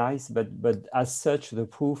be nice, but as such, the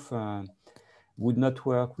proof would not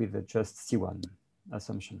work with just C1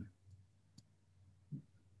 assumption.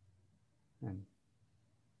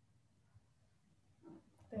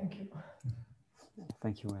 Thank you.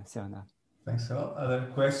 Thank you, Serena. Thanks a lot. Other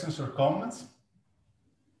questions or comments?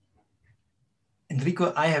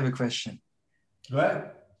 Enrico, I have a question. Go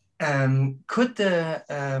ahead. Could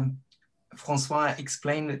François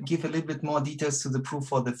give a little bit more details to the proof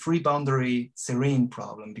for the free boundary serene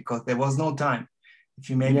problem, because there was no time. If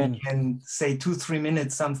you maybe can say 2-3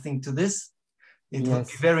 minutes something to this, it would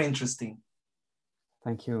be very interesting.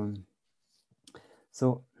 Thank you.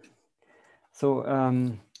 So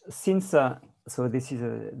since so this is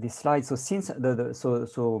this slide. So since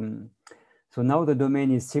So now the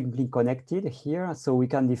domain is simply connected here. So we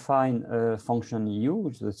can define a function u,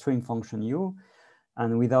 which is a string function u,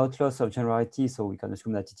 and without loss of generality, so we can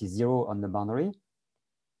assume that it is 0 on the boundary.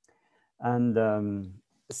 And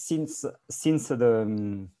since the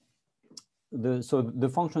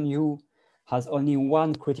function u has only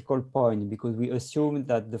one critical point, because we assume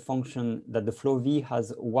that the flow v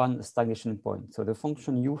has one stagnation point. So the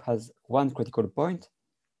function u has one critical point,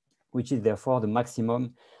 which is therefore the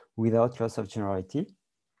maximum without loss of generality.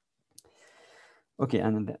 Okay,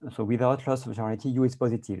 and so without loss of generality, u is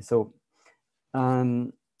positive. So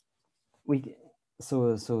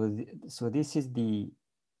this is the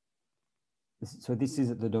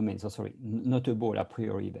domain. So sorry, not a ball a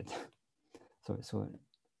priori, but so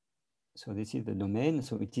this is the domain.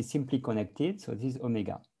 So it is simply connected. So this is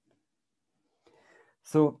omega.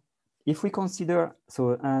 So if we consider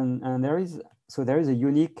there is a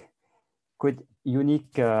unique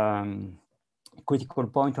critical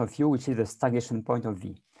point of u, which is the stagnation point of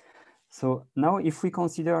v. So now if we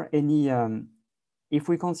consider any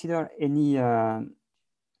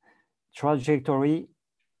trajectory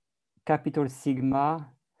capital sigma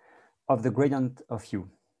of the gradient of u,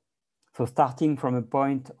 so starting from a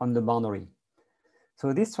point on the boundary,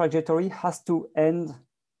 so this trajectory has to end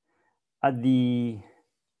at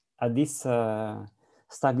this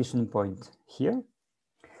stagnation point here,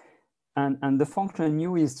 and the function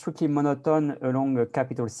u is strictly monotone along a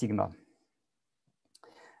capital sigma.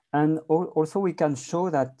 And also we can show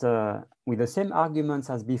that with the same arguments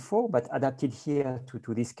as before, but adapted here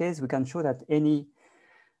to this case, we can show that any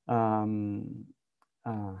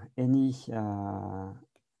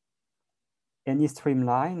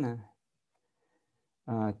streamline,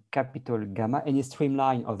 capital gamma, any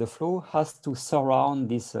streamline of the flow has to surround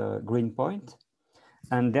this green point,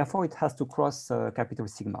 and therefore it has to cross capital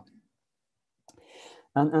sigma.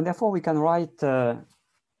 And therefore we can write an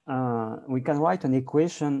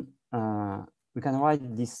equation. We can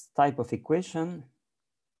write this type of equation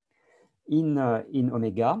in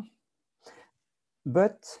omega,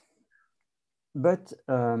 but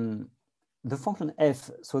the function f.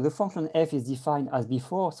 So the function f is defined as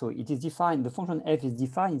before. So it is defined. The function f is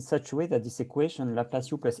defined in such a way that this equation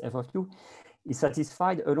Laplace u plus f of u is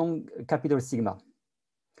satisfied along capital sigma.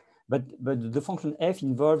 But the function f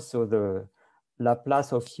involves the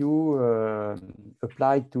Laplace of u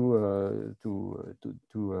applied to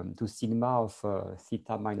sigma of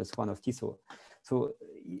theta minus 1 of t.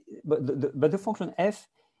 But the function f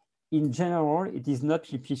in general, it is not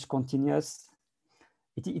Lipschitz continuous.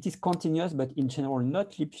 It is continuous, but in general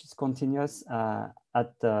not Lipschitz continuous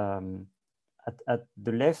at the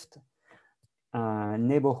left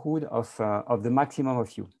neighborhood of the maximum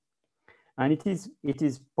of u. And it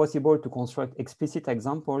is possible to construct explicit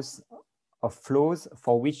examples of flows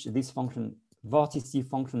for which this function, vorticity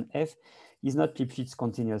function f, is not Lipschitz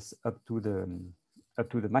continuous up to the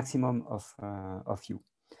maximum of u.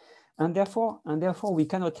 And therefore we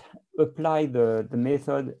cannot apply the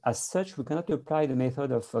method as such. We cannot apply the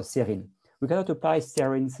method of Serine. We cannot apply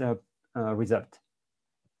Serine's result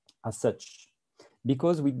as such,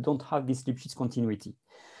 because we don't have this Lipschitz continuity.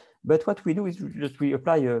 But what we do is just we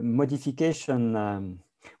apply a modification.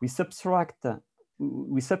 We subtract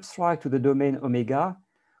to the domain omega.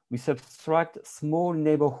 We subtract small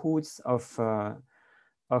neighborhoods of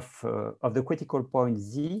the critical point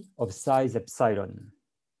z of size epsilon.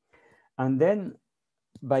 And then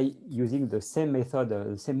by using the same method,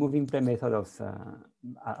 the same moving plane method of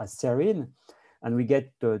as Serine, and we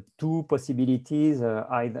get two possibilities.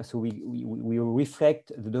 Either so we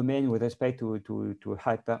reflect the domain with respect to a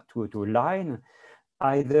line.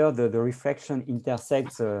 Either the reflection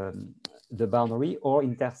intersects the boundary or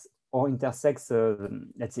intersects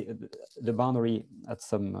let's say the boundary at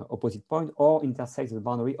some opposite point, or intersects the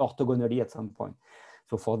boundary orthogonally at some point.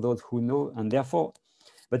 So for those who know, and therefore.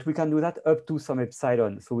 But we can do that up to some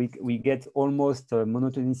epsilon. So we get almost a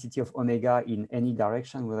monotonicity of omega in any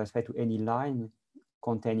direction with respect to any line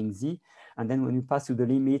containing z. And then when we pass to the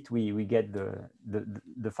limit, we get the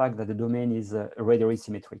fact that the domain is radially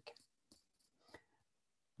symmetric.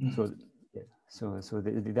 Mm-hmm. So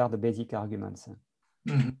they are the basic arguments.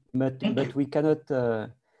 Mm-hmm. But we cannot.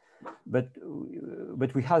 But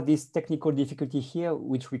we have this technical difficulty here,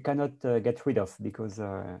 which we cannot get rid of, because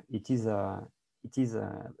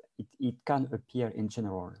it can appear in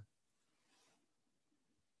general.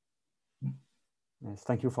 Yes,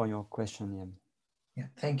 thank you for your question, Ian. Yeah,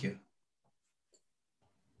 thank you.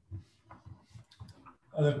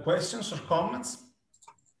 Other questions or comments?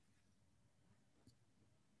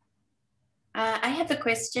 I have a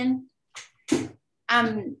question.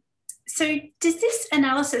 So does this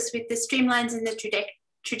analysis with the streamlines and the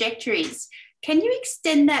trajectories, can you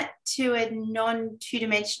extend that to a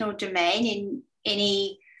non-two-dimensional domain in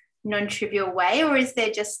any non-trivial way, or is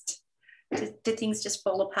there just, do things just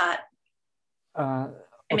fall apart?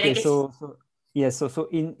 Okay, so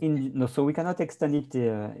we cannot extend it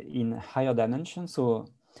in higher dimensions. So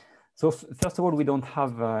first of all, we don't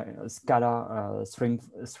have a scalar stream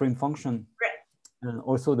function. Right. And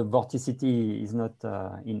also the vorticity is not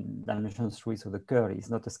in dimension 3, so the curl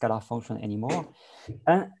is not a scalar function anymore.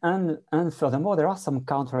 And furthermore, there are some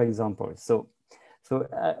counterexamples. So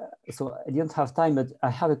I didn't have time, but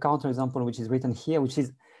I have a counterexample which is written here, which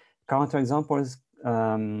is counterexamples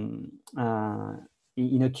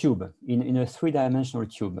in a tube, in a 3-dimensional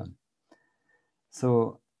tube.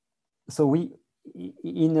 So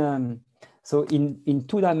in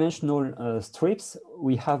 2-dimensional strips,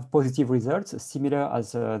 we have positive results similar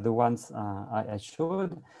as the ones I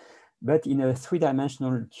showed, but in a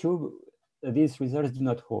 3-dimensional tube, these results do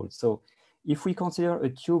not hold. So if we consider a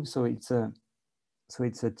tube, so it's a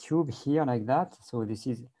tube here like that. So this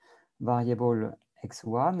is variable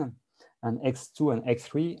x1, and x2 and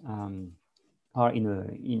x3 are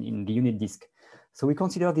in the unit disk. So we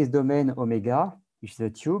consider this domain omega, which is a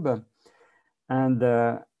tube, and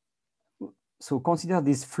so consider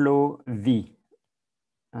this flow V,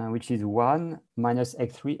 which is 1 minus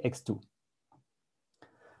x3, x2.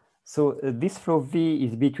 So this flow V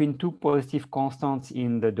is between two positive constants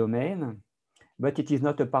in the domain, but it is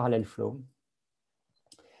not a parallel flow.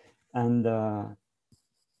 And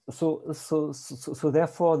so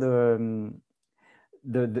therefore the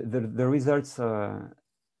results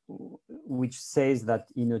which says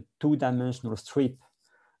that in a 2-dimensional strip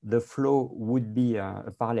the flow would be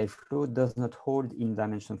a parallel flow does not hold in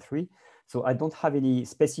dimension 3. So I don't have any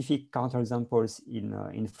specific counterexamples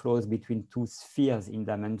in flows between two spheres in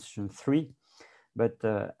dimension 3, but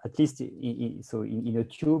at least in a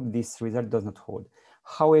tube this result does not hold.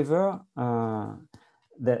 However,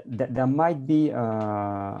 there might be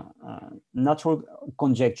natural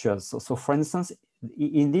conjectures. So for instance,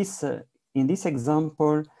 in this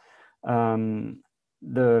example, the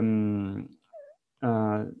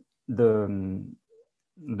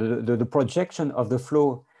projection of the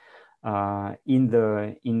flow on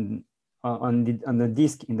the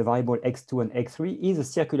disk in the variable x2 and x3 is a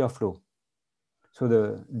circular flow. So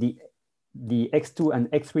the x2 and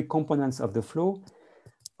x3 components of the flow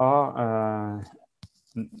are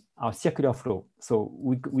circular flow. So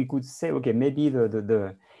we could say, okay, maybe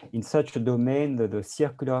in such a domain the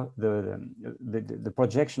circular the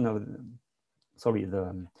projection of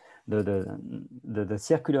the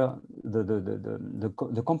circular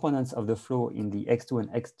the components of the flow in the x2 and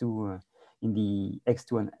x2 in the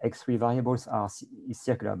x2 and x3 variables is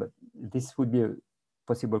circular, but this would be a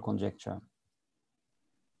possible conjecture.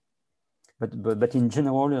 But in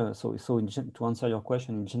general, to answer your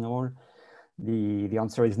question, in general, the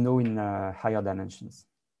answer is no in higher dimensions.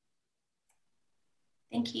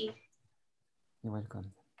 Thank you. You're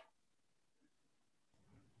welcome.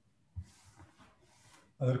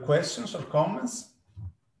 Other questions or comments?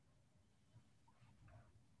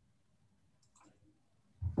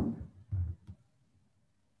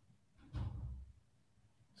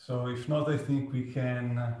 So if not, I think we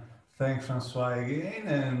can thank François again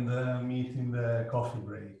and meet in the coffee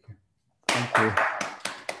break. Thank you.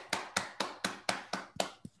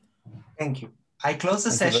 Thank you. I close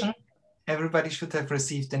the session. Everybody should have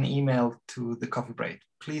received an email to the coffee break.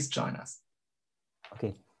 Please join us.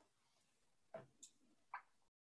 Okay.